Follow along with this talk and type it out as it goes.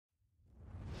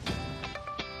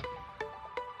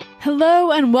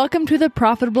Hello and welcome to the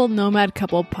Profitable Nomad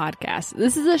Couple podcast.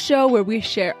 This is a show where we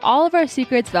share all of our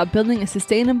secrets about building a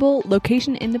sustainable,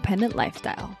 location-independent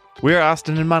lifestyle. We're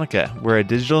Austin and Monica. We're a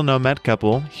digital nomad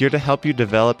couple here to help you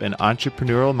develop an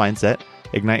entrepreneurial mindset,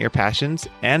 ignite your passions,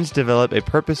 and develop a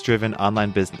purpose-driven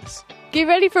online business. Get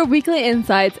ready for weekly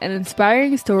insights and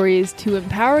inspiring stories to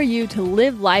empower you to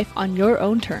live life on your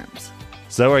own terms.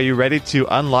 So are you ready to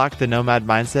unlock the nomad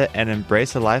mindset and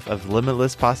embrace a life of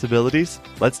limitless possibilities?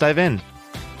 Let's dive in.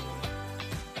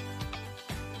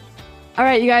 All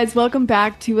right, you guys, welcome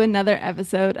back to another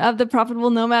episode of the Profitable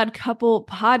Nomad Couple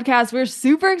podcast. We're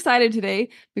super excited today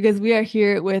because we are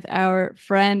here with our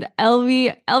friend,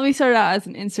 Elvie. Elvie started out as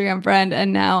an Instagram friend,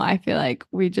 and now I feel like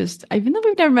even though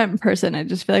we've never met in person, I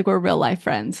just feel like we're real life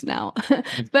friends now.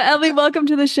 But Elvie, welcome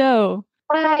to the show.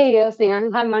 Hi, Austin,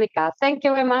 and hi, Monica. Thank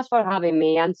you very much for having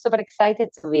me. I'm super excited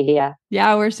to be here.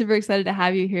 Yeah, we're super excited to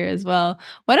have you here as well.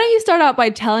 Why don't you start out by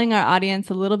telling our audience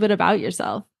a little bit about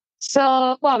yourself?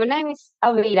 My name is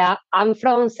Elvira. I'm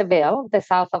from Seville, the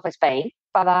south of Spain,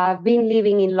 but I've been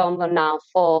living in London now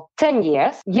for 10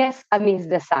 years. Yes, I miss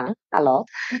the sun a lot.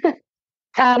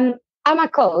 I'm a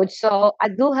coach, so I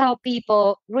do help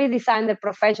people redesign their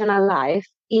professional life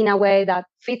in a way that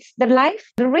fits their life.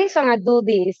 The reason I do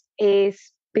this is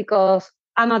because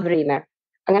I'm a dreamer.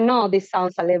 And I know this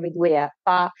sounds a little bit weird,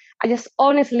 but I just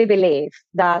honestly believe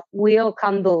that we all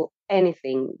can do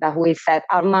anything that we set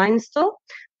our minds to,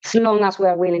 as long as we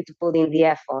are willing to put in the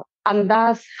effort. And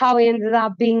that's how I ended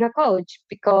up being a coach,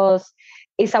 because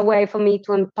it's a way for me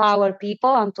to empower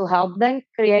people and to help them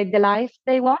create the life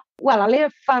they want. Well, a little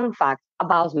fun fact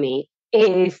about me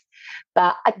is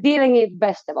that I didn't eat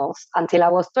vegetables until I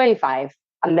was 25.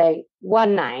 And then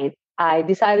one night, I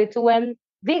decided to went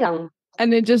vegan.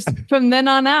 And it just, from then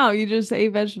on out, you just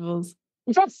ate vegetables.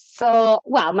 Just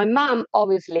my mom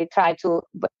obviously tried to,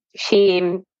 she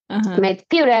made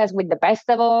purées with the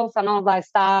vegetables and all that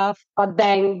stuff. But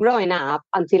then growing up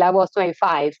until I was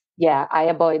 25, I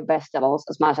avoid vegetables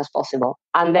as much as possible.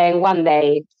 And then one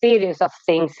day, series of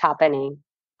things happening.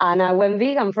 And I went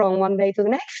vegan from one day to the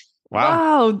next.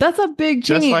 Wow, that's a big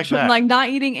change Just like from that. not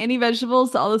eating any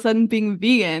vegetables to all of a sudden being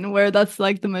vegan, where that's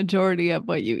like the majority of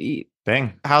what you eat.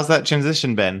 Dang. How's that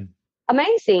transition been?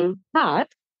 Amazing, hard,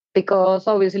 because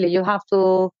obviously you have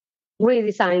to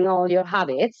redesign all your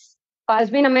habits. But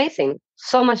it's been amazing.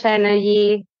 So much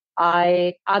energy.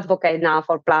 I advocate now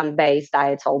for plant-based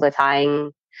diets all the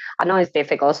time. I know it's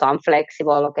difficult, so I'm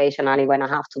flexible occasionally when I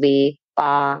have to be.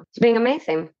 But it's been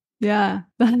amazing. Yeah,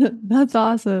 that's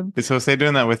awesome. Is Jose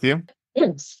doing that with you?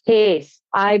 Yes, he is.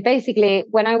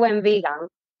 When I went vegan,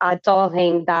 I told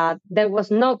him that there was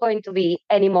not going to be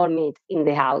any more meat in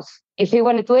the house. If he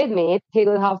wanted to eat meat, he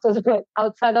would have to do it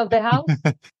outside of the house.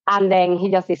 And then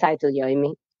he just decided to join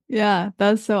me. Yeah,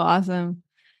 that's so awesome.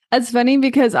 It's funny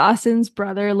because Austin's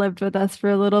brother lived with us for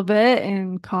a little bit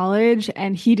in college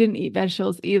and he didn't eat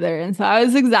vegetables either. And so I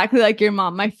was exactly like your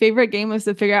mom. My favorite game was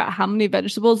to figure out how many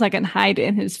vegetables I can hide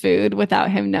in his food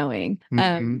without him knowing. So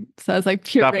I was like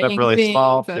pureeing Chopped up really things.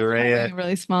 small, So puree it.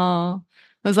 really small.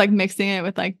 I was like mixing it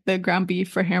with like the ground beef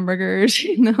for hamburgers,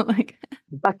 like.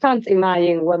 I can't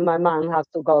imagine what my mom has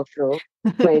to go through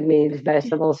to make me these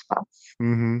vegetable spots.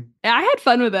 Mm-hmm. Yeah, I had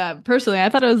fun with that. Personally, I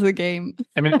thought it was a game.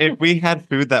 I mean, if we had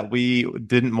food that we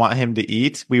didn't want him to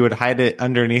eat, we would hide it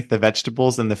underneath the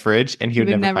vegetables in the fridge and he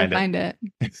would never find it.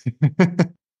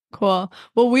 Cool.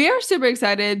 Well, we are super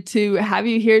excited to have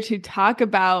you here to talk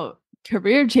about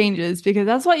career changes because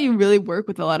that's what you really work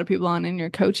with a lot of people on in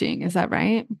your coaching. Is that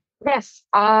right? Yes,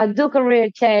 I do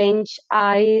career change.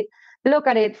 I look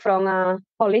at it from a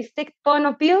holistic point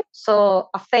of view. So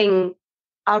I think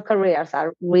our careers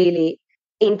are really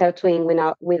intertwined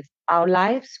with our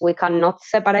lives. We cannot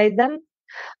separate them.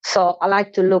 So I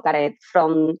like to look at it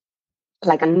from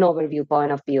like an overview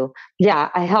point of view. Yeah,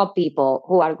 I help people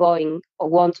who are going or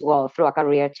want to go through a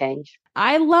career change.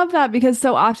 I love that because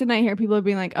so often I hear people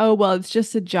being like, oh, well, it's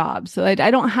just a job. So I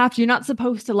don't have to, you're not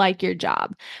supposed to like your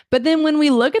job. But then when we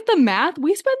look at the math,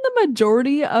 we spend the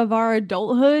majority of our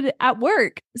adulthood at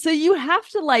work. So you have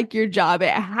to like your job. It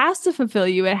has to fulfill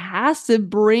you. It has to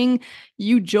bring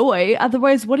you joy.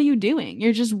 Otherwise, what are you doing?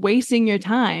 You're just wasting your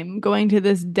time going to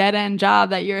this dead end job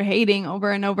that you're hating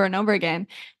over and over and over again.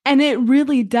 And it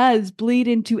really does bleed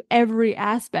into every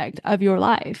aspect of your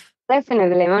life.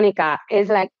 Definitely, Monica. It's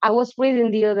like I was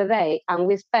reading the other day and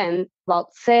we spent about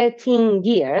 13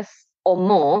 years or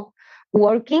more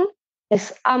working.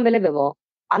 It's unbelievable.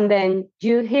 And then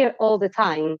you hear all the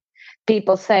time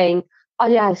people saying, oh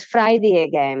yeah, it's Friday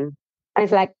again. And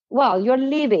it's like, well, you're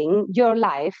living your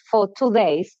life for 2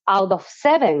 days out of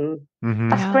 7. Mm-hmm.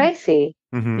 That's crazy.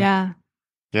 Mm-hmm. Yeah.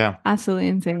 Yeah. Absolutely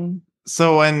insane.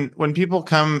 So when people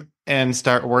come and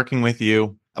start working with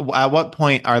you, at what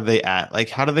point are they at? Like,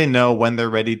 how do they know when they're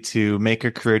ready to make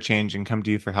a career change and come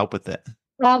to you for help with it?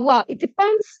 Well, it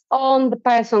depends on the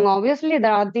person. Obviously,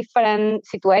 there are different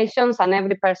situations, and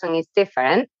every person is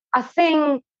different. I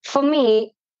think for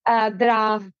me, there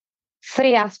are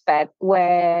three aspects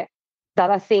where that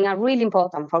I think are really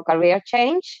important for career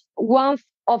change. One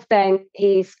of them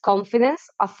is confidence.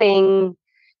 I think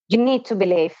you need to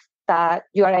believe that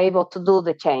you are able to do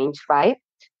the change, right?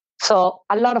 So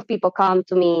a lot of people come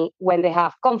to me when they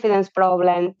have confidence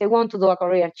problem, they want to do a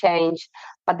career change,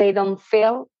 but they don't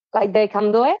feel like they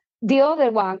can do it. The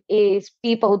other one is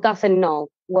people who doesn't know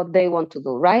what they want to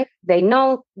do, right? They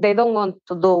know they don't want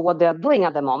to do what they're doing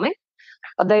at the moment,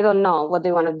 but they don't know what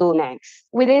they want to do next.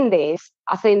 Within this,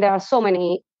 I think there are so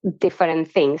many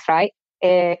different things, right?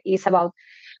 It's about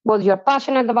what you're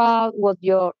passionate about, what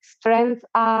your strengths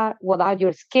are, what are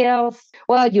your skills,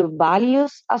 what are your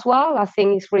values as well. I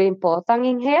think it's really important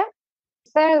in here.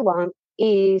 Third one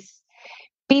is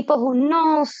people who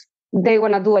knows they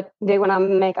want to do it, they want to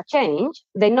make a change,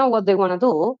 they know what they want to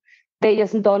do, they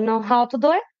just don't know how to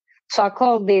do it. So I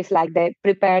call this like the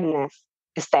preparedness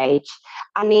stage.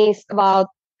 And it's about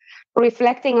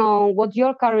reflecting on what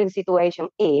your current situation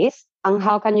is and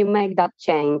how can you make that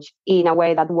change in a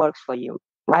way that works for you,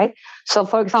 right? So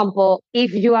for example,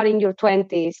 if you are in your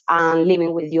 20s and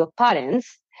living with your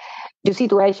parents, your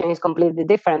situation is completely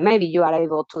different. Maybe you are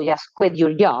able to just quit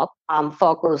your job and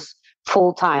focus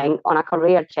full time on a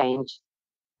career change.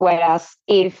 Whereas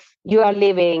if you are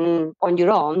living on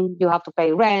your own, you have to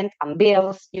pay rent and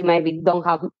bills, you maybe don't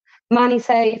have money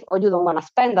saved or you don't want to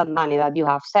spend that money that you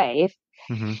have saved,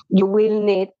 Hmm. you will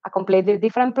need a completely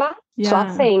different plan. So I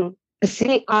Yeah. think,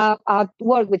 see, I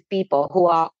work with people who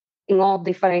are in all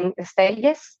different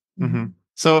stages. Hmm.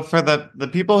 So for the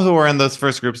people who are in those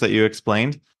first groups that you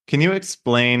explained, can you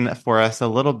explain for us a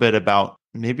little bit about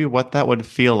maybe what that would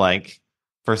feel like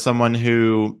for someone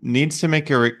who needs to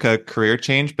make a career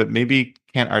change, but maybe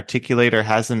can't articulate or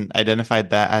hasn't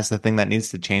identified that as the thing that needs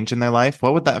to change in their life?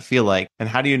 What would that feel like? And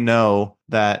how do you know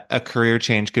that a career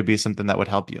change could be something that would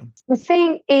help you? The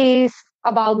thing is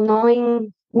about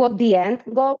knowing what the end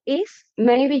goal is.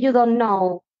 Maybe you don't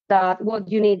know that what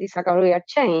you need is a career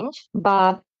change,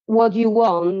 but what you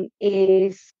want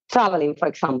is traveling, for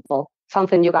example,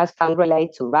 something you guys can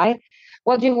relate to, right?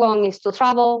 What you want is to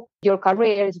travel. Your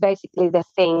career is basically the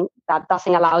thing that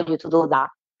doesn't allow you to do that.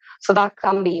 So that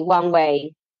can be one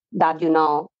way that you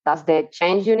know that's the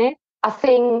change you need. I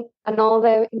think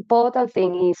another important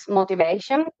thing is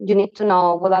motivation. You need to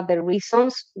know what are the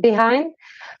reasons behind.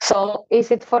 So,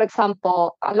 is it, for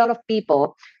example, a lot of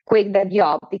people quit their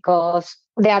job because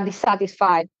they are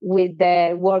dissatisfied with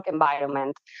their work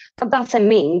environment? That doesn't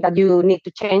mean that you need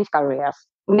to change careers.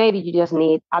 Maybe you just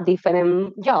need a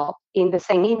different job in the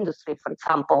same industry, for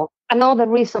example. Another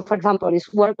reason, for example,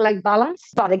 is work life balance.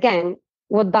 But again,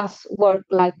 what does work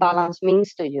life balance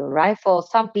means to you, right? For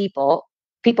some people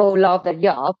who love their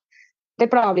job, they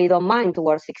probably don't mind to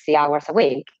work 60 hours a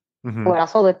week, Hmm.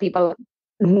 whereas other people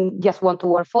just want to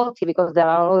work 40 because there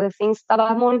are other things that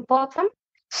are more important.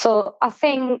 So I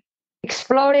think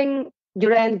exploring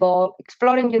your end goal,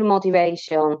 exploring your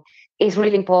motivation is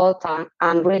really important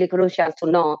and really crucial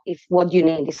to know if what you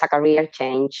need is a career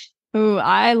change. Ooh,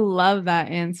 I love that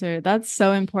answer. That's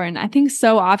so important. I think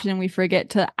so often we forget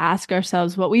to ask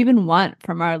ourselves what we even want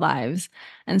from our lives.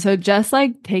 And so just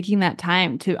like taking that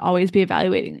time to always be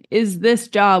evaluating, is this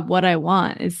job what I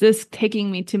want? Is this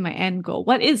taking me to my end goal?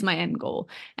 What is my end goal?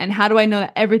 And how do I know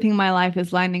that everything in my life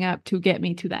is lining up to get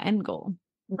me to that end goal?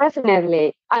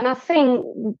 Definitely. And I think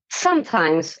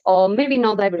sometimes, or maybe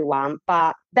not everyone,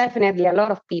 but definitely a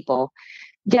lot of people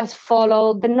just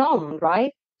follow the norm,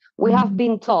 right? We have Mhm.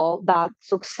 been told that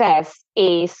success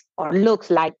is or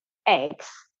looks like X,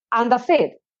 and that's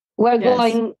it.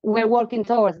 Yes. We're working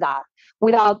towards that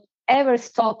without ever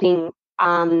stopping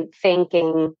and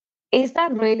thinking, is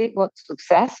that really what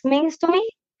success means to me?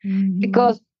 Mhm.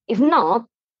 Because if not,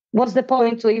 what's the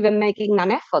point to even making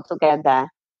an effort to get there?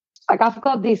 Like I've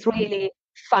got this really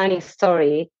funny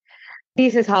story.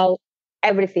 This is how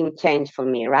everything changed for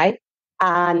me, right?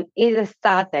 And it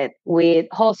started with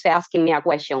Jose asking me a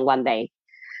question one day.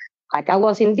 Like I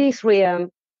was in this realm,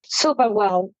 super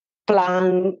well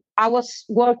planned. I was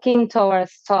working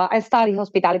towards, so I studied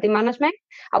hospitality management.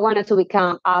 I wanted to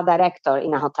become a director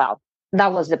in a hotel.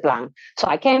 That was the plan. So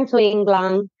I came to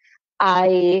England.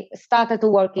 I started to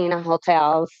work in a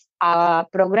hotels,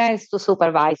 progressed to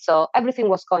supervisor. Everything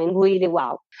was going really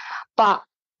well. But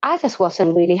I just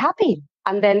wasn't really happy.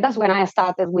 And then that's when I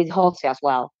started with Jose as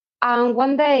well. And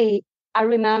one day I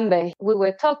remember we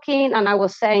were talking and I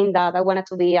was saying that I wanted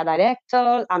to be a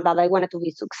director and that I wanted to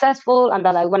be successful and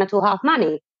that I wanted to have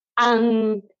money.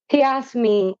 And he asked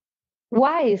me,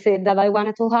 why is it that I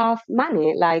wanted to have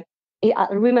money? Like, I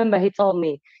remember he told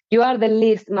me, you are the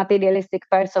least materialistic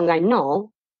person I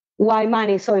know. Why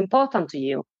money is so important to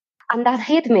you? And that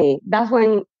hit me. That's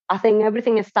when I think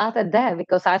everything started there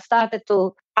because I started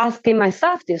to asking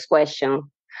myself this question.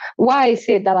 Why is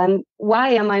it that why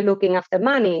am I looking after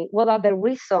money? What are the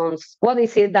reasons? What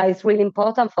is it that is really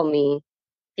important for me?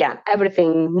 Yeah,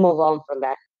 everything move on from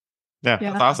there. Yeah,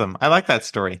 Yeah. that's awesome. I like that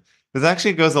story. This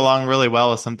actually goes along really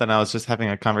well with something I was just having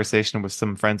a conversation with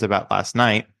some friends about last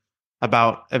night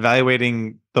about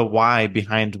evaluating the why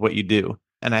behind what you do.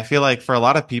 And I feel like for a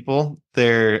lot of people,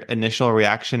 their initial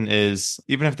reaction is,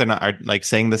 even if they're not like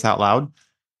saying this out loud,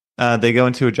 they go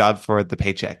into a job for the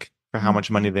paycheck, for how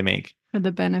much money they make, For the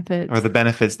or benefits. the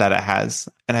benefits that it has.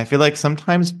 And I feel like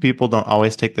sometimes people don't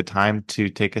always take the time to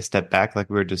take a step back, like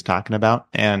we were just talking about,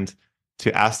 and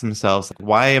to ask themselves, like,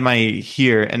 why am I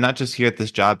here? And not just here at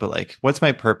this job, but like, what's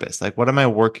my purpose? Like, what am I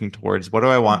working towards? What do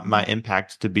I want my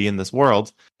impact to be in this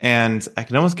world? And I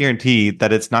can almost guarantee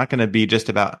that it's not going to be just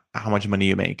about how much money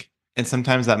you make. And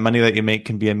sometimes that money that you make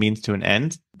can be a means to an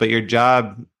end, but your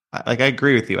job, like, I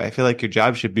agree with you. I feel like your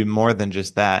job should be more than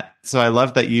just that. So I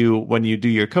love that you, when you do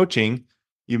your coaching,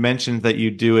 you mentioned that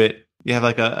you do it, you have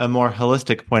like a more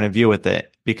holistic point of view with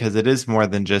it because it is more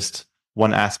than just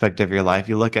one aspect of your life.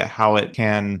 You look at how it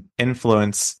can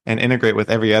influence and integrate with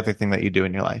every other thing that you do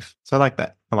in your life. So I like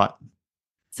that a lot.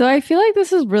 So I feel like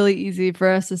this is really easy for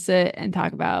us to sit and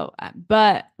talk about,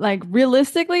 but like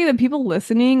realistically, the people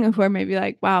listening who are maybe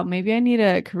like, wow, maybe I need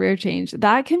a career change,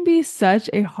 that can be such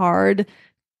a hard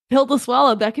pill to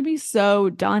swallow. That can be so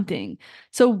daunting.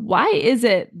 So why is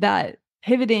it that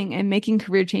pivoting and making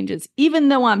career changes, even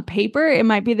though on paper it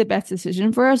might be the best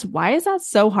decision for us, why is that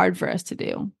so hard for us to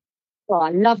do? Oh,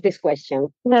 I love this question.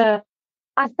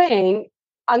 I think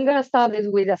I'm gonna start this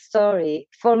with a story.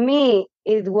 For me,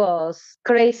 it was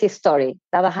crazy story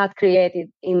that I had created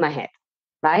in my head,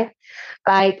 right?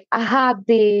 Like I had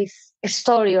this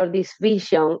story or this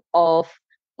vision of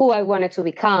who I wanted to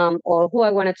become or who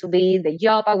I wanted to be, the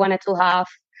job I wanted to have.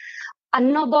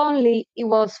 And not only it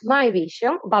was my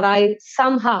vision, but I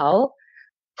somehow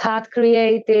had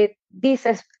created this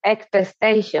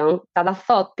expectation that I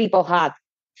thought people had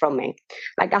from me.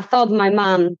 Like I thought my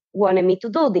mom wanted me to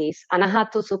do this and I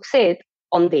had to succeed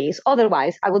on this.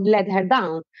 Otherwise, I would let her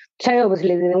down, which I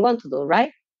obviously didn't want to do,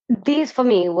 right? This for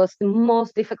me was the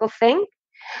most difficult thing.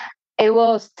 It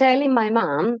was telling my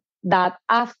mom that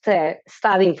after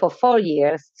studying for 4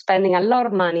 years, spending a lot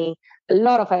of money, a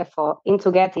lot of effort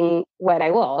into getting where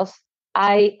I was,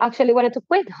 I actually wanted to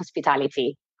quit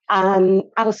hospitality. And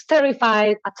I was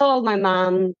terrified. I told my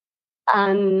mom,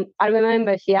 and I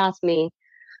remember she asked me,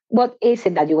 what is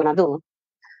it that you want to do?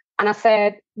 And I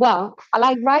said, well, I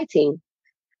like writing.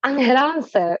 And her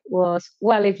answer was,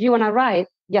 well, if you want to write,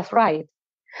 just write,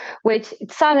 which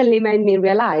suddenly made me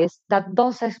realize that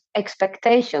those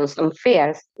expectations and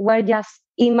fears were just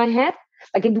in my head.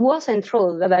 Like it wasn't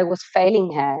true that I was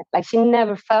failing her. Like she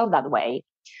never felt that way.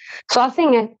 So I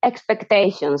think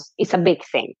expectations is a big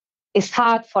thing. It's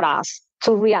hard for us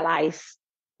to realize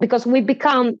because we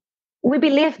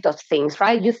believe those things,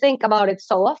 right? You think about it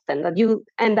so often that you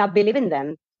end up believing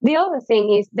them. The other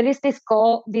thing is there is this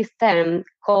term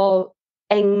called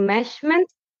enmeshment,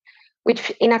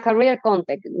 which in a career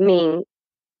context means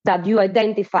that you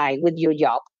identify with your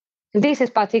job. This is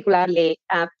particularly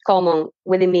common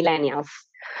with the millennials.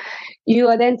 You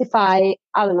identify,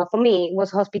 I don't know, for me, it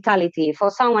was hospitality. For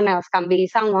someone else, can be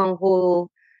someone who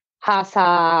has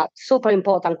a super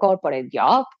important corporate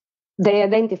job. They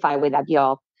identify with that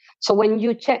job. So when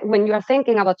when you are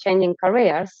thinking about changing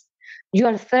careers, you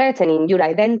are threatening your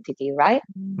identity, right?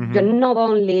 You're Mm-hmm. not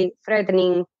only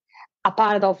threatening a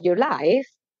part of your life,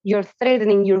 you're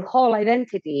threatening your whole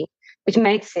identity, which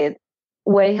makes it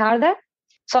way harder.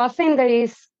 So I think there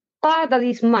is part of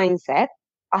this mindset.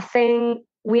 I think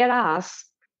we are asked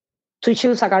to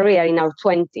choose a career in our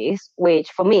 20s, which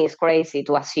for me is crazy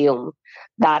to assume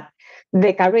that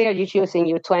the career you choose in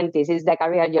your 20s is the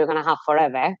career you're going to have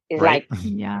forever. It's Right. like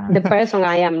Yeah. the person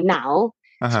I am now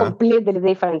is Uh-huh. completely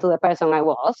different to the person I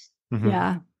was. Mm-hmm.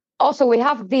 Yeah. Also, we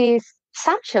have this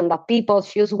assumption that people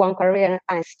choose one career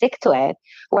and stick to it,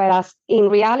 whereas in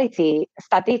reality,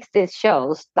 statistics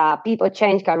shows that people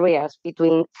change careers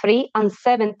between 3 and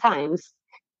 7 times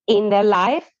in their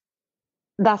life.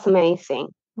 That's amazing.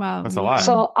 Wow. That's a Yeah. lot.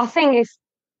 So I think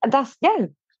that's yeah.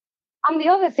 And the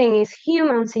other thing is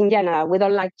humans in general, we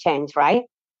don't like change, right?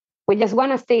 We just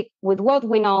want to stick with what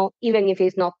we know, even if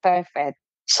it's not perfect.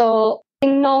 So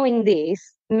in knowing this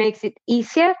makes it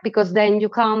easier because then you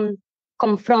can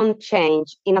confront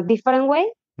change in a different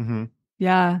way. Mm-hmm.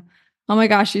 Yeah. Oh my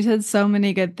gosh, you said so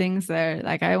many good things there.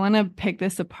 Like, I want to pick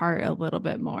this apart a little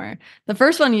bit more. The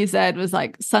first one you said was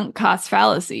like sunk cost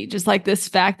fallacy, just like this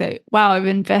fact that, wow, I've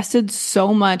invested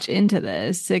so much into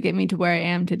this to get me to where I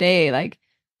am today. Like,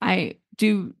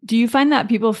 do you find that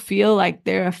people feel like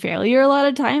they're a failure a lot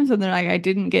of times when they're like, I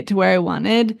didn't get to where I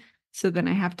wanted, so then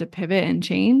I have to pivot and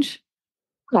change?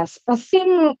 Yes, I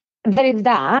think there is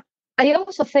that. I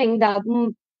also think that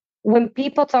when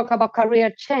people talk about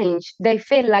career change, they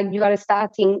feel like you are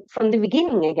starting from the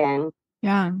beginning again.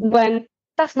 Yeah. When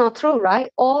that's not true,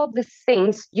 right? All the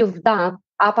things you've done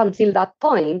up until that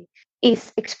point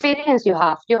is experience you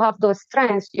have. You have those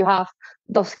strengths, you have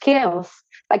those skills.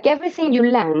 Like everything you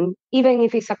learn, even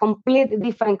if it's a completely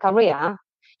different career,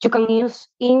 you can use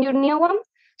in your new one.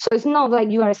 So it's not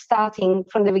like you are starting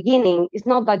from the beginning. It's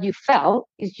not that you fell.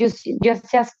 It's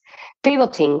just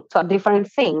pivoting to a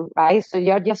different thing, right? So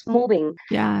you're just moving.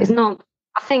 Yeah. It's not.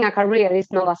 I think a career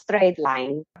is not a straight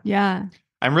line. Yeah.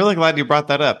 I'm really glad you brought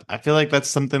that up. I feel like that's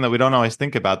something that we don't always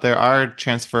think about. There are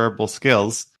transferable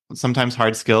skills, sometimes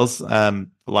hard skills, a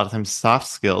lot of times soft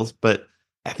skills, but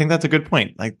I think that's a good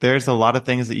point. Like there's a lot of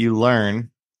things that you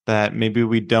learn that maybe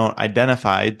we don't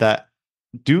identify that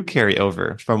do carry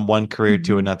over from one career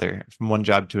to Mhm. another, from one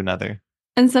job to another.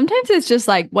 And sometimes it's just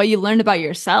like what you learned about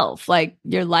yourself, like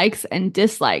your likes and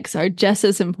dislikes are just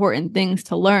as important things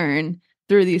to learn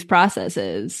through these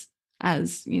processes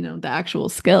as, the actual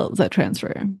skills that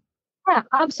transfer. Yeah,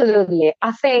 absolutely.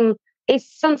 I think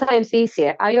it's sometimes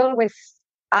easier. I always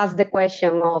ask the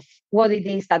question of what it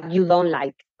is that you don't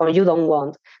like or you don't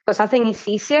want, because I think it's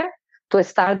easier to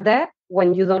start there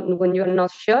when you're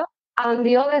not sure. And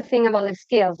the other thing about the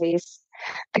skills is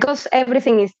because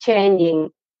everything is changing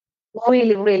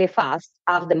really, really fast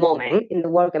at the moment in the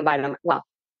work environment. Well,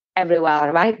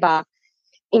 everywhere, right? But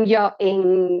in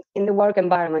the work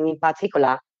environment in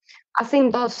particular, I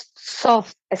think those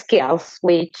soft skills,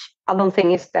 which I don't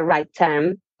think is the right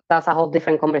term, that's a whole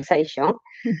different conversation.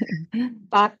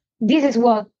 But this is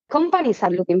what companies are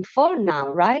looking for now,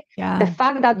 right? The Yeah.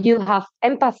 fact that you have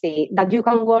empathy, that you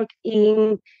can work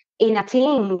in a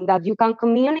team, that you can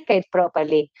communicate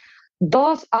properly.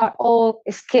 Those are all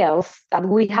skills that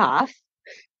we have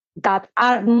that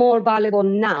are more valuable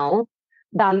now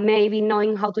than maybe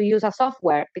knowing how to use a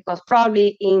software, because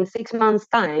probably in 6 months'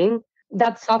 time,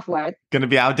 that software. Going to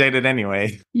be outdated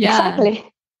anyway. Yeah.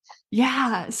 Exactly.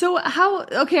 Yeah. So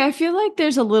okay, I feel like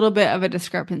there's a little bit of a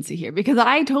discrepancy here because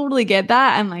I totally get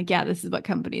that. I'm like, yeah, this is what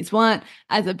companies want.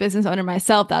 As a business owner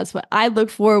myself, that's what I look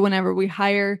for whenever we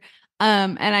hire.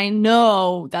 And I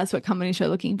know that's what companies are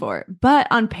looking for. But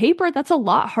on paper, that's a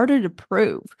lot harder to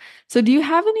prove. So do you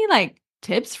have any like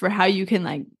tips for how you can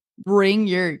like bring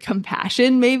your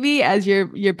compassion maybe as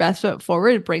your best foot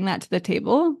forward, bring that to the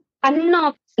table? I'm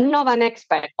not an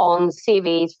expert on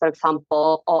CVs, for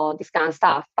example, or this kind of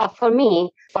stuff. But for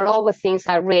me, for all the things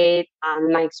I read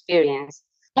and my experience,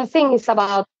 I think it's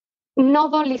about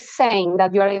not only saying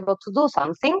that you're able to do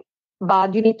something,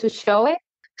 but you need to show it.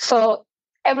 So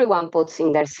everyone puts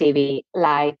in their CV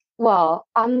like, well,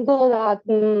 I'm good at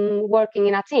working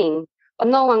in a team, but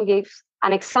no one gives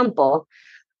an example.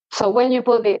 So when you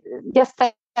put it, just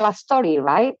tell a story,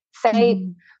 right? Say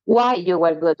Mhm. why you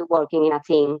were good working in a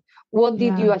team. What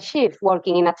did Yeah. you achieve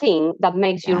working in a team that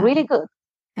makes you Yeah. really good?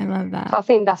 I love So that. I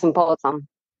think that's important. That's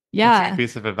a good Yeah.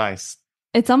 piece of advice.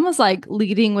 It's almost like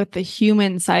leading with the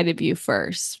human side of you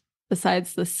first,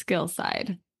 besides the skill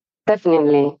side.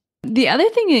 Definitely. The other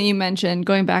thing that you mentioned,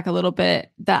 going back a little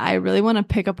bit, that I really want to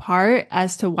pick apart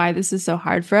as to why this is so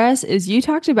hard for us is you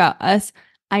talked about us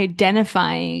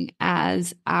identifying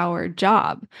as our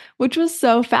job, which was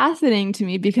so fascinating to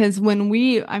me because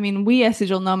we as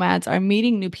digital nomads are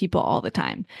meeting new people all the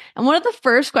time. And one of the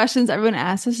first questions everyone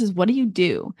asks us is, what do you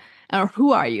do? Or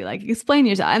who are you? Like, explain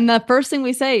yourself. And the first thing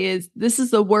we say is, this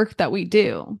is the work that we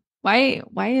do. Why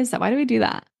is that? Why do we do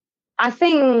that? I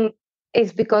think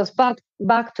it's because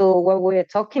back to what we were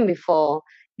talking before,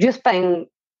 you spend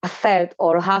a third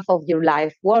or half of your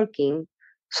life working.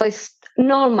 So it's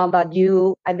normal that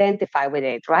you identify with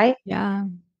it, right? Yeah.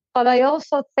 But I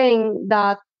also think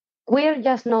that we're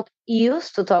just not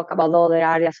used to talk about other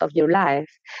areas of your life.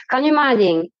 Can you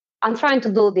imagine? I'm trying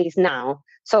to do this now.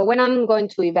 So when I'm going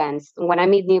to events, when I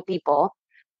meet new people,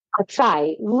 I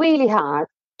try really hard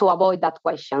to avoid that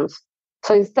questions.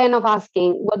 So instead of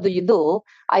asking, what do you do?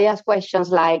 I ask questions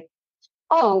like,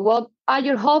 oh, what are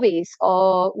your hobbies?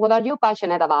 Or what are you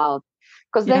passionate about?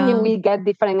 Because then you Yeah. will get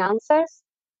different answers.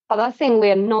 But I think we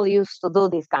are not used to do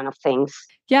these kind of things.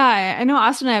 Yeah, I know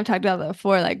Austin and I have talked about that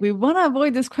before. Like, we want to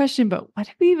avoid this question, but what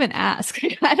do we even ask?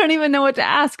 I don't even know what to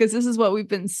ask because this is what we've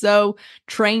been so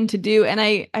trained to do. And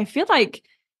I feel like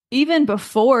even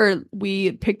before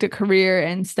we picked a career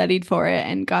and studied for it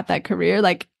and got that career,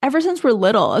 like ever since we're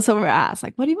little, that's what we're asked.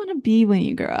 Like, what do you want to be when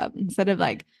you grow up? Instead of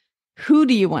like, who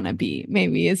do you want to be?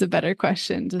 Maybe is a better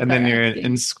question to And start then you're asking.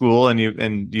 in school and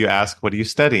you ask, what are you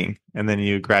studying? And then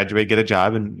you graduate, get a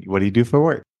job, and what do you do for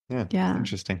work? Yeah, it's Yeah.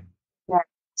 interesting. Yeah.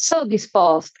 So this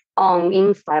post on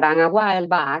Instagram a while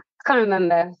back, I can't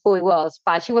remember who it was,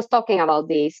 but she was talking about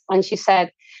this and she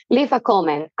said, leave a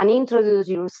comment and introduce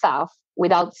yourself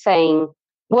without saying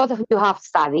what you have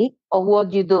studied or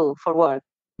what you do for work.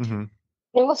 Mm-hmm.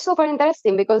 It was super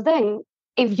interesting because then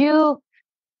if you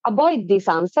avoid these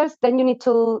answers, then you need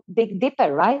to dig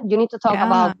deeper, right? You need to talk Yeah.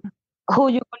 about who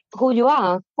you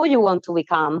are, who you want to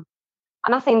become.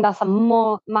 And I think that's a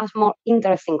much more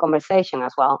interesting conversation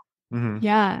as well. Mm-hmm.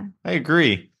 Yeah. I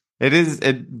agree.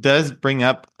 It does bring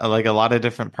up like a lot of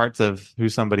different parts of who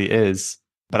somebody is.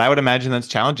 But I would imagine that's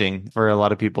challenging for a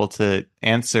lot of people to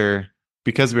answer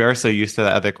because we are so used to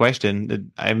that other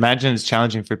question. I imagine it's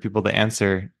challenging for people to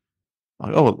answer,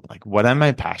 like, oh, like what am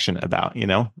I passionate about, you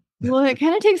know? Well, it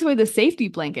kind of takes away the safety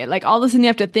blanket. Like all of a sudden you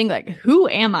have to think like, who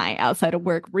am I outside of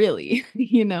work really?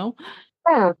 You know?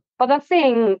 Yeah, but I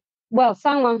think, well,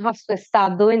 someone has to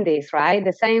start doing this, right?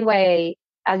 The same way,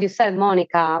 as you said,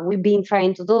 Monica, we've been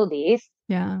trained to do this.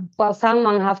 Yeah. Well,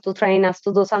 someone have to train us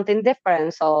to do something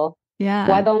different. So why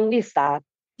Yeah. don't we start?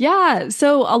 Yeah.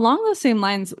 So along those same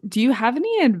lines, do you have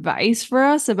any advice for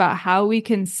us about how we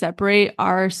can separate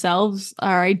ourselves,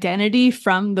 our identity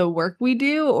from the work we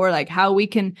do, or like how we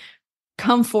can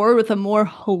come forward with a more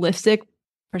holistic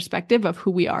perspective of who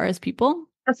we are as people?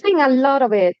 I think a lot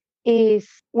of it is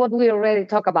what we already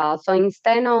talked about. So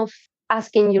instead of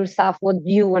asking yourself what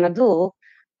you want to do,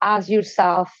 ask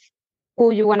yourself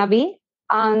who you want to be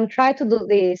and try to do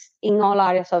this in all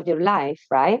areas of your life,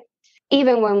 right?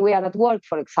 Even when we are at work,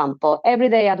 for example, every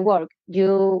day at work,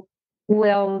 you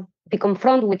will be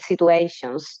confronted with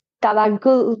situations that are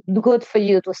good for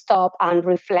you to stop and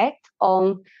reflect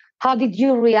on how did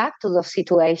you react to those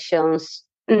situations.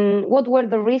 What were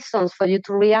the reasons for you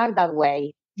to react that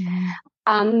way? Mhm.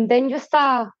 And then you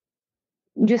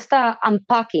start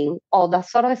unpacking all that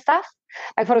sort of stuff.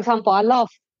 Like for example, I love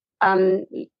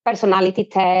personality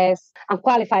tests. I'm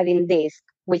qualified in this,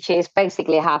 which is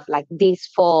basically have like these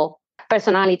four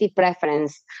personality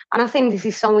preference. And I think this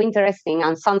is so interesting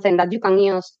and something that you can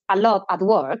use a lot at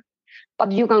work,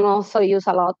 but you can also use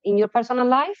a lot in your personal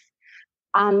life.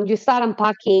 And you start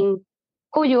unpacking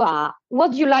who you are,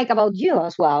 what you like about you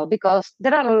as well, because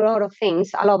there are a lot of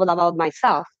things I love about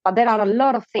myself, but there are a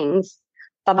lot of things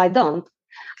that I don't.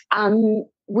 And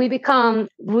we become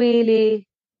really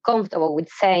comfortable with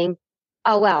saying,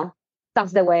 oh well,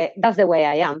 that's the way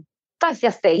I am. That's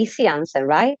just the easy answer,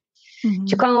 right? You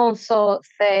Mhm. can also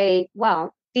say,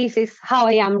 well, this is how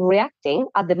I am reacting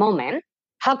at the moment.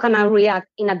 How can I react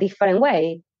in a different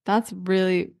way? That's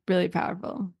really, really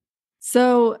powerful.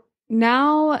 So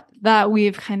now that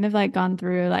we've kind of like gone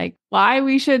through like why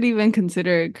we should even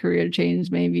consider career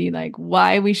change, maybe like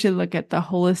why we should look at the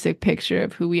holistic picture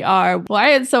of who we are,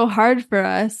 why it's so hard for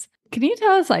us. Can you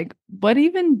tell us like what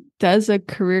even does a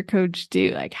career coach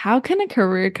do? Like how can a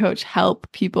career coach help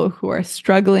people who are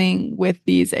struggling with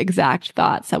these exact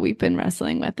thoughts that we've been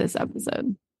wrestling with this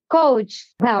episode? Coach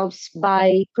helps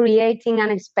by creating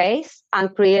an space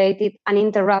and creating an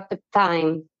interrupted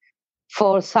time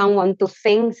for someone to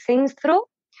think things through,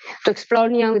 to explore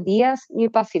new ideas, new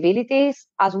possibilities.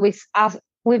 As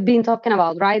we've been talking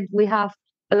about, right? We have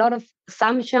a lot of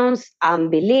assumptions and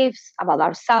beliefs about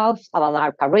ourselves, about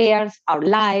our careers, our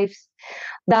lives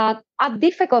that are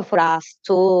difficult for us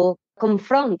to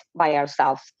confront by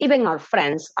ourselves. Even our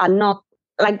friends are not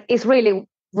like it's really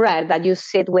rare that you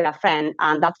sit with a friend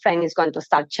and that friend is going to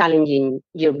start challenging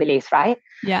your beliefs, right?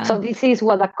 Yeah. So this is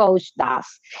what a coach does.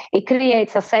 It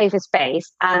creates a safe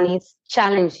space and it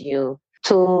challenges you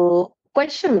to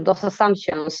question those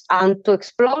assumptions and to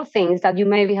explore things that you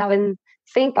maybe haven't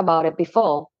think about it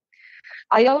before.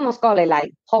 I almost call it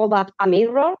like hold up a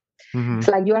mirror. Mm-hmm. It's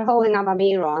like you are holding up a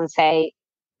mirror and say,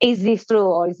 is this true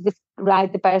or is this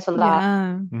right the person that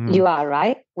Yeah. Mm-hmm. you are,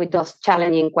 right? With those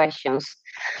challenging questions.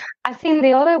 I think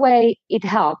the other way it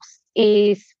helps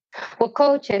is well,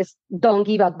 coaches don't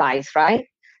give advice, right?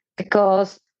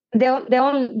 Because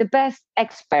the best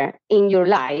expert in your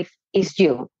life is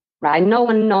you, right? No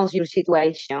one knows your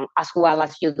situation as well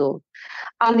as you do.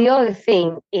 And the other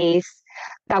thing is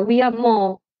that we are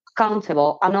more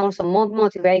accountable and also more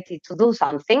motivated to do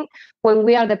something when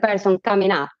we are the person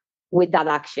coming up with that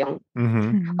action or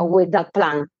Mhm. with that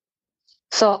plan.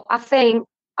 So I think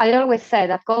I always say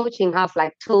that coaching has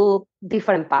like two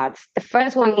different parts. The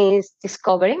first one is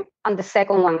discovering, and the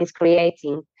second one is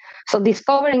creating. So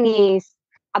discovering is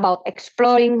about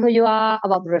exploring who you are,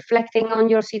 about reflecting on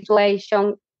your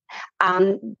situation,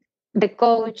 and the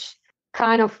coach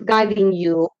kind of guiding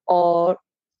you or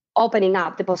opening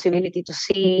up the possibility to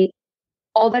see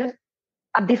other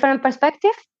a different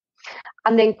perspective.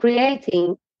 And then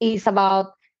creating is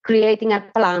about creating a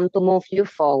plan to move you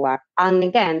forward. And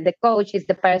again, the coach is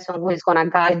the person who is going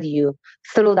to guide you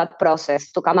through that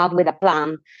process to come up with a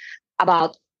plan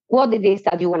about what it is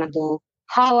that you want to do,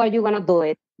 how are you going to do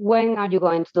it, when are you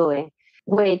going to do it,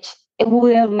 which it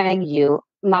will make you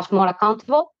much more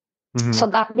accountable. So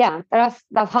that, yeah, that's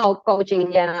how coaching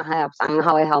in general helps and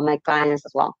how I help my clients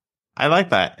as well. I like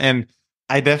that. And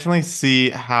I definitely see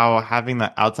how having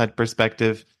that outside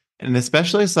perspective, and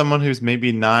especially someone who's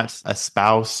maybe not a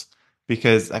spouse,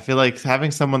 because I feel like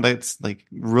having someone that's like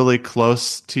really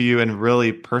close to you and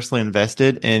really personally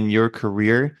invested in your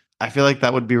career, I feel like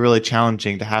that would be really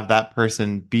challenging to have that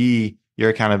person be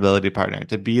your accountability partner,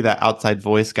 to be that outside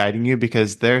voice guiding you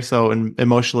because they're so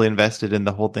emotionally invested in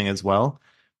the whole thing as well.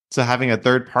 So having a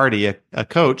third party, a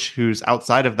coach who's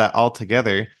outside of that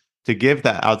altogether to give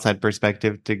that outside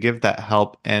perspective, to give that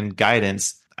help and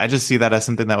guidance, I just see that as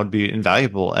something that would be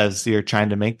invaluable as you're trying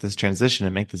to make this transition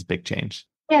and make this big change.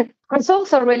 Yeah, it's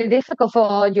also really difficult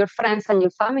for your friends and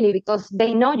your family because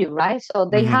they know you, right? So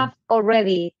they have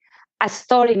already a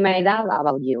story made up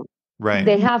about you. Right.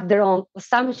 They have their own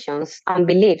assumptions and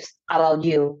beliefs about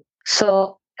you.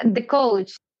 So the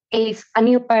coach is a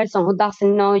new person who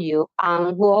doesn't know you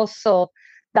and who also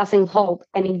doesn't hold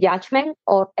any judgment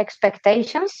or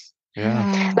expectations. Yeah.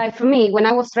 Yeah. Like for me, when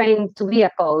I was training to be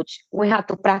a coach, we had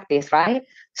to practice, right?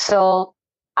 So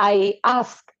I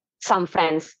asked some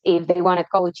friends if they wanted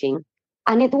coaching,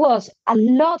 and it was a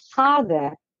lot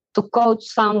harder to coach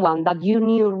someone that you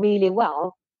knew really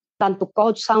well than to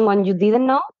coach someone you didn't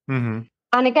know. hmm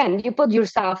And again, you put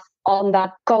yourself on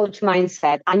that coach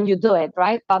mindset and you do it,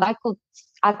 right? But I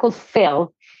could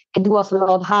feel it was a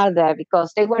lot harder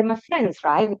because they were my friends,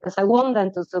 right? Because I want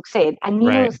them to succeed. I knew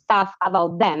Right. stuff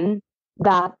about them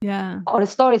that Yeah. or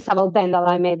stories about them that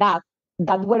I made up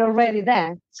that were already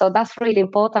there. So that's really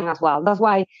important as well. That's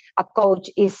why a coach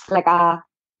is like a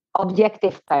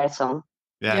objective person.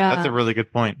 Yeah. That's a Yeah. really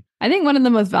good point. I think one of the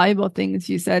most valuable things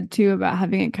you said too about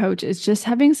having a coach is just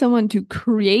having someone to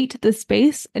create the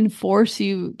space and force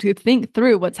you to think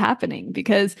through what's happening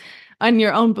because on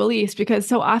your own beliefs, because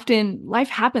so often life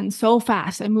happens so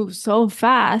fast and moves so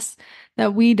fast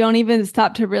that we don't even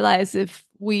stop to realize if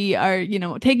we are,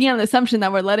 taking on the assumption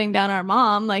that we're letting down our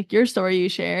mom, like your story you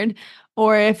shared,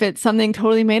 or if it's something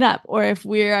totally made up, or if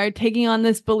we are taking on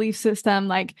this belief system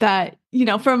like that,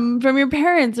 from your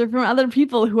parents or from other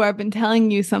people who have been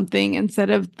telling you something instead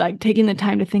of like taking the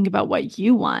time to think about what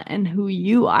you want and who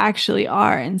you actually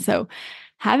are. And so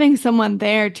having someone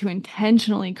there to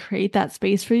intentionally create that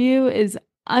space for you is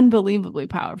unbelievably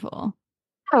powerful.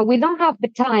 We don't have the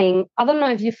time. I don't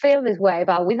know if you feel this way,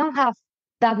 but we don't have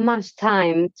that much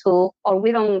time or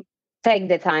we don't take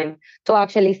the time to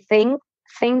actually think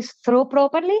things through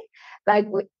properly. Like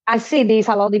I see this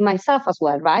a lot in myself as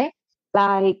well, right?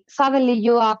 Like suddenly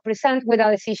you are present with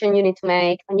a decision you need to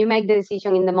make and you make the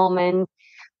decision in the moment.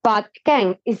 But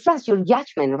again, it's just your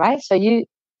judgment, right?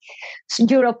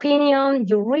 Your opinion,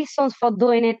 your reasons for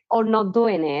doing it or not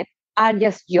doing it are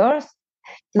just yours.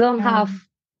 You don't Yeah. have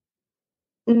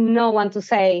no one to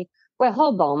say, well,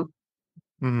 hold on,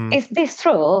 hmm is this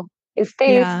true? Is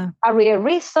this Yeah. a real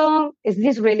reason? Is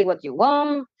this really what you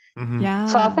want? hmm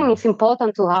So I Yeah. think it's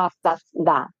important to have that.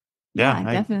 Yeah. Yeah,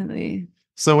 definitely.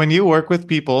 So when you work with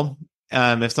people,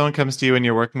 if someone comes to you and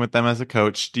you're working with them as a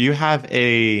coach, do you have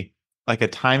a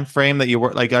time frame that you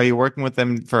work like are you working with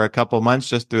them for a couple months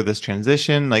just through this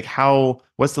transition? Like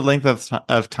what's the length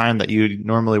of time that you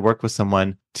normally work with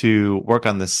someone to work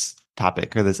on this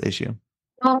topic or this issue?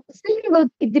 It's really good.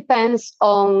 It depends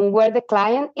on where the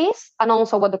client is and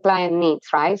also what the client needs,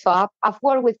 right? So I've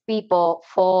worked with people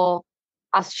for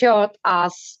as short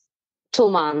as 2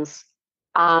 months.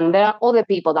 And there are other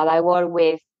people that I work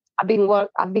with. I've been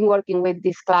working with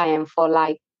this client for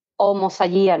like almost a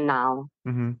year now.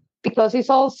 hmm Because it's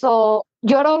also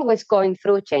you're always going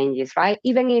through changes, right?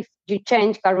 Even if you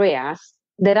change careers,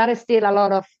 there are still a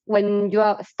lot of when you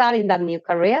are starting that new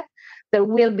career, there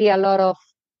will be a lot of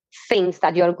things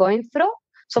that you're going through.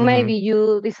 So maybe hmm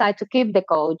you decide to keep the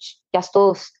coach just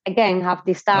to again have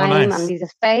this Oh, time and nice. this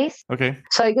space. Okay.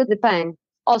 So it could depend.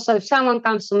 Also, if someone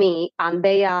comes to me and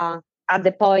they are at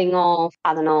the point of,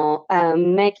 I don't know,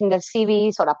 making the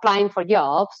CVs or applying for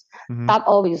jobs, that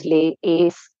obviously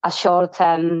is a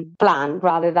short-term plan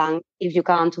rather than if you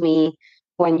come to me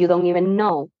when you don't even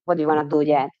know what you want to do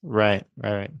yet. Right.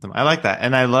 I like that.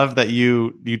 And I love that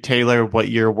you tailor what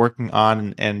you're working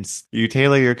on and you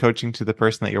tailor your coaching to the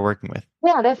person that you're working with.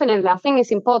 Yeah, definitely. I think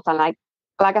it's important. Like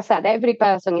I said, every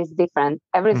person is different.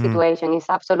 Every situation is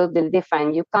absolutely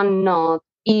different. You cannot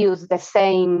use the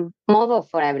same model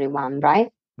for everyone, right?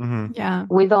 Yeah.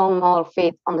 We don't all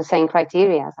fit on the same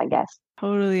criteria, I guess.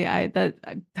 Totally. I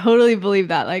totally believe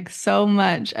that, like, so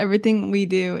much. Everything we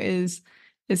do is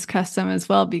custom as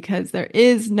well, because there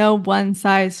is no one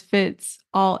size fits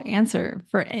all answer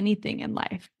for anything in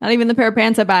life. Not even the pair of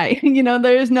pants I buy.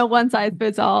 There is no one size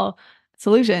fits all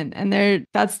solution. And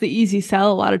that's the easy sell.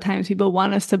 A lot of times people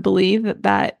want us to believe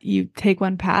that you take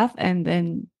one path and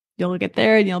then you'll get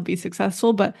there and you'll be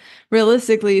successful. But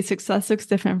realistically, success looks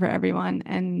different for everyone.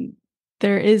 And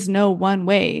there is no one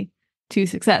way to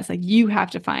success. Like, you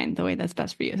have to find the way that's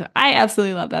best for you. So I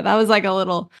absolutely love that. That was like a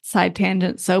little side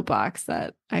tangent soapbox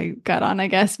that I got on, I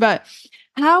guess. But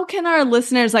how can our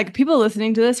listeners, like people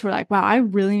listening to this, were like, wow, I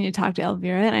really need to talk to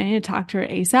Elvira and I need to talk to her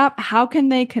ASAP. How can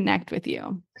they connect with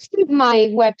you? My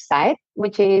website,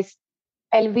 which is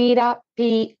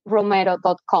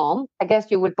elvirapRomero.com. I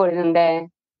guess you will put it in the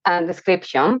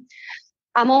description.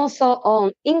 I'm also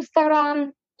on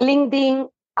Instagram, LinkedIn,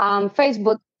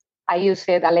 Facebook. I use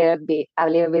it a little bit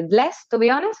less, to be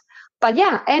honest. But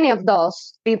yeah, any of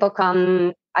those people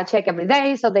can, I check every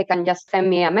day, so they can just send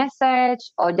me a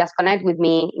message or just connect with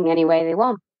me in any way they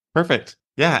want. Perfect.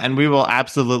 Yeah, and we will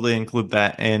absolutely include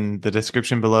that in the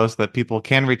description below so that people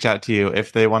can reach out to you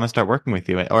if they want to start working with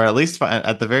you, or at least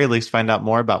at the very least find out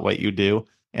more about what you do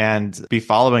and be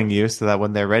following you so that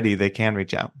when they're ready, they can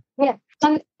reach out. Yeah,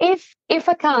 and if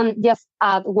I can just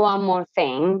add one more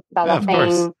thing that I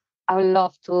think I would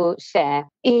love to share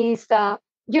is that,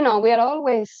 we are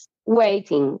always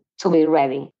waiting to be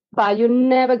ready, but you're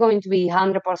never going to be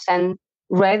 100%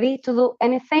 ready to do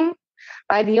anything,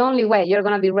 right? The only way you're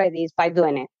going to be ready is by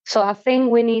doing it. So I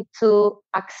think we need to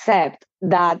accept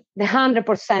that the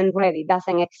 100% ready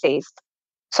doesn't exist.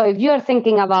 So if you're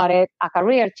thinking about it, a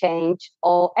career change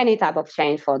or any type of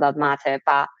change for that matter,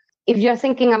 but if you're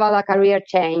thinking about a career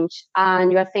change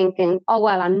and you're thinking, oh,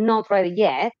 well, I'm not ready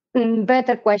yet,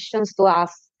 better questions to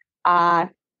ask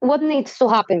are, what needs to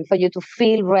happen for you to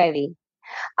feel ready?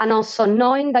 And also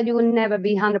knowing that you will never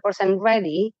be 100%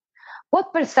 ready,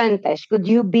 what percentage could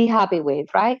you be happy with,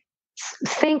 right?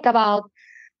 Think about,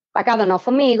 like, I don't know,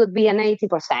 for me, it would be an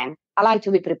 80%. I like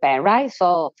to be prepared, right?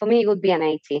 So for me, it would be an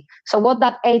 80. So what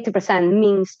that 80%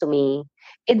 means to me,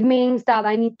 it means that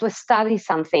I need to study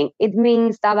something. It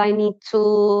means that I need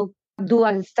to do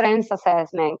a strengths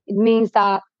assessment. It means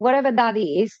that whatever that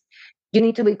is, you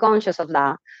need to be conscious of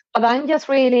that. But I'm just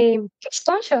really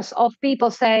conscious of people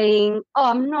saying, oh,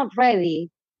 I'm not ready,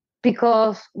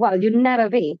 because, well, you'll never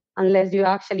be unless you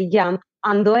actually jump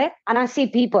and do it. And I see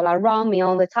people around me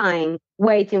all the time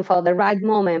waiting for the right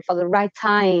moment, for the right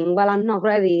time. Well, I'm not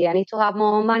ready. I need to have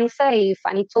more money saved.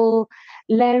 I need to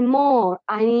learn more.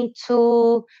 I need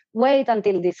to wait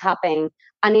until this happens.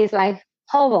 And it's like,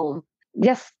 hold on,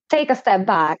 just take a step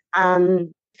back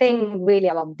and think really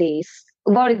about this.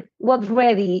 What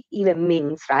ready even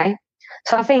means, right?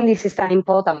 So I think this is an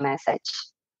important message.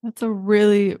 That's a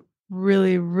really,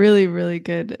 really, really, really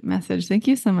good message. Thank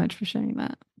you so much for sharing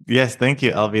that. Yes, thank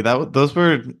you, Elvie.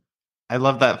 I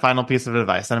love that final piece of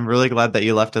advice, and I'm really glad that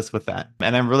you left us with that.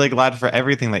 And I'm really glad for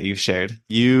everything that you shared.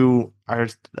 You are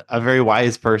a very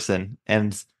wise person,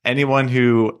 and anyone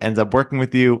who ends up working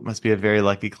with you must be a very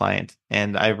lucky client.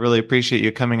 And I really appreciate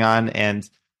you coming on and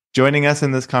joining us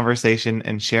in this conversation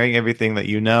and sharing everything that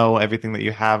you know, everything that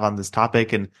you have on this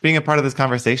topic, and being a part of this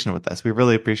conversation with us. We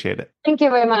really appreciate it. Thank you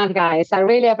very much, guys. I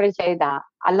really appreciate that.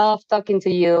 I love talking to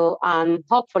you, and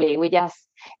hopefully we just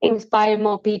inspire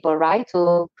more people, right,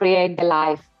 to create the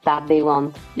life that they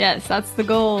want. Yes, that's the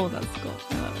goal. That's the goal.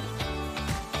 I love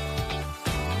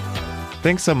it.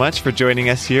 Thanks so much for joining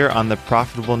us here on the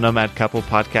Profitable Nomad Couple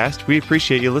podcast. We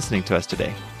appreciate you listening to us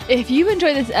today. If you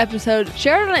enjoyed this episode,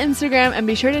 share it on Instagram and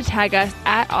be sure to tag us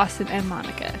at Austin and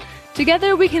Monica.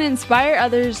 Together, we can inspire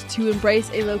others to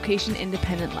embrace a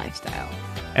location-independent lifestyle.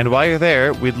 And while you're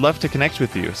there, we'd love to connect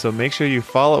with you, so make sure you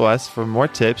follow us for more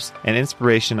tips and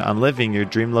inspiration on living your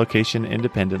dream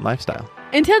location-independent lifestyle.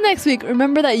 Until next week,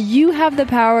 remember that you have the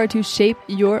power to shape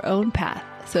your own path.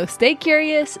 So stay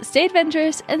curious, stay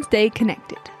adventurous, and stay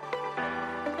connected.